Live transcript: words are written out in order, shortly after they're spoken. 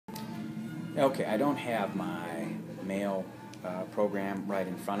Okay, I don't have my mail program right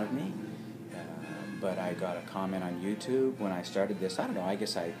in front of me, uh, but I got a comment on YouTube when I started this. I don't know, I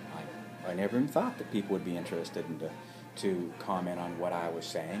guess I never even thought that people would be interested in to comment on what I was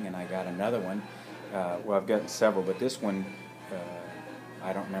saying, and I got another one. Well, I've gotten several, but this one,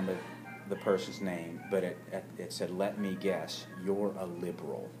 I don't remember the person's name, but it said, "Let me guess, you're a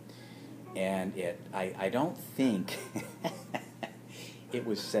liberal." And I don't think it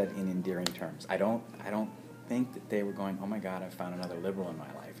was said in endearing terms. I don't think that they were going, "Oh my God, I found another liberal in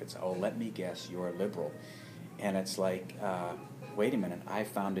my life." It's, "Oh, let me guess, you're a liberal," and it's like, wait a minute, I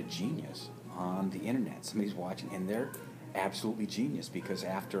found a genius on the internet. Somebody's watching, and they're absolutely genius because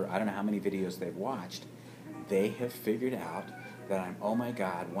after I don't know how many videos they've watched, they have figured out that I'm, oh my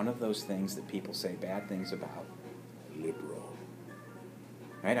God, one of those things that people say bad things about, liberal.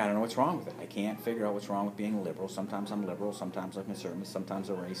 Right? I don't know what's wrong with it. I can't figure out what's wrong with being a liberal. Sometimes I'm liberal, sometimes I'm conservative, sometimes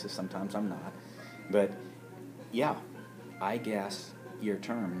I'm racist, sometimes I'm not. But yeah, I guess your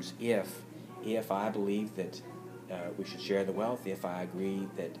terms, if I believe that we should share the wealth, if I agree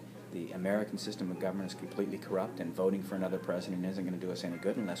that the American system of government is completely corrupt and voting for another president isn't going to do us any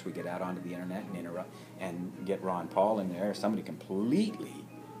good unless we get out onto the internet and interrupt and get Ron Paul in there, or somebody completely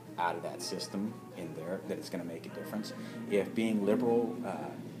out of that system in there, that it's going to make a difference. If being liberal,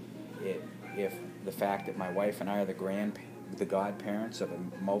 if the fact that my wife and I are the godparents of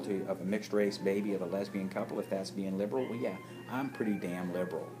a mixed race baby of a lesbian couple, if that's being liberal, well, yeah, I'm pretty damn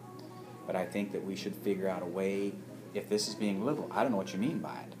liberal. But I think that we should figure out a way. If this is being liberal, I don't know what you mean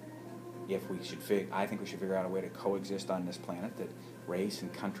by it. I think we should figure out a way to coexist on this planet. That race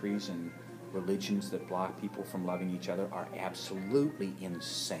and countries and religions that block people from loving each other are absolutely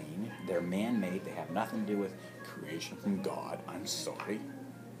insane. They're man-made. They have nothing to do with creation from God. I'm sorry.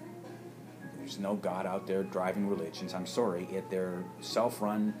 There's no God out there driving religions. I'm sorry. They're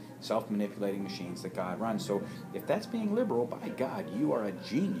self-run, self-manipulating machines that God runs. So if that's being liberal, by God, you are a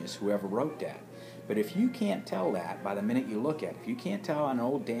genius, whoever wrote that. But if you can't tell that by the minute you look at it, if you can't tell I'm an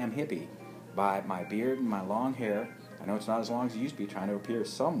old damn hippie by my beard and my long hair, I know it's not as long as it used to be, trying to appear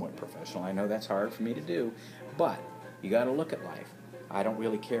somewhat professional. I know that's hard for me to do, but you got to look at life. I don't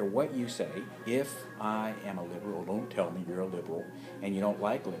really care what you say. If I am a liberal, don't tell me you're a liberal, and you don't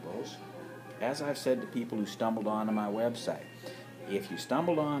like liberals. As I've said to people who stumbled onto my website, if you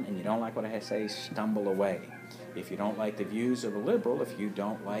stumbled on and you don't like what I say, stumble away. If you don't like the views of a liberal, if you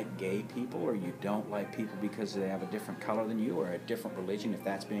don't like gay people, or you don't like people because they have a different color than you or a different religion, if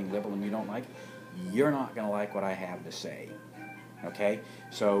that's being liberal and you don't like, you're not going to like what I have to say. Okay?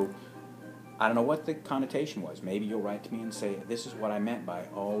 So I don't know what the connotation was. Maybe you'll write to me and say, this is what I meant by,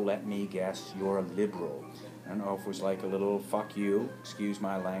 oh, let me guess, you're a liberal. I don't know if it was like a little fuck you, excuse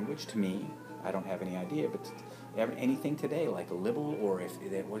my language, to me. I don't have any idea, but anything today, like a liberal, or if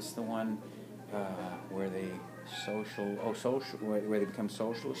it was the one where they where they become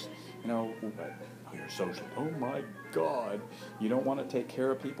socialists, oh, you're social. Oh my God, you don't want to take care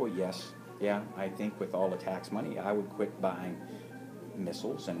of people? Yes, yeah, I think with all the tax money, I would quit buying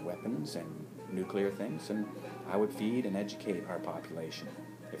missiles and weapons and nuclear things, and I would feed and educate our population.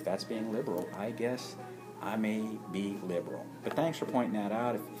 If that's being liberal, I guess I may be liberal. But thanks for pointing that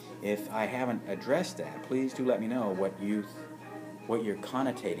out. If I haven't addressed that, please do let me know what you're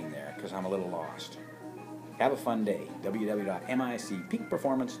connotating there, because I'm a little lost. Have a fun day.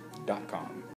 www.micpeakperformance.com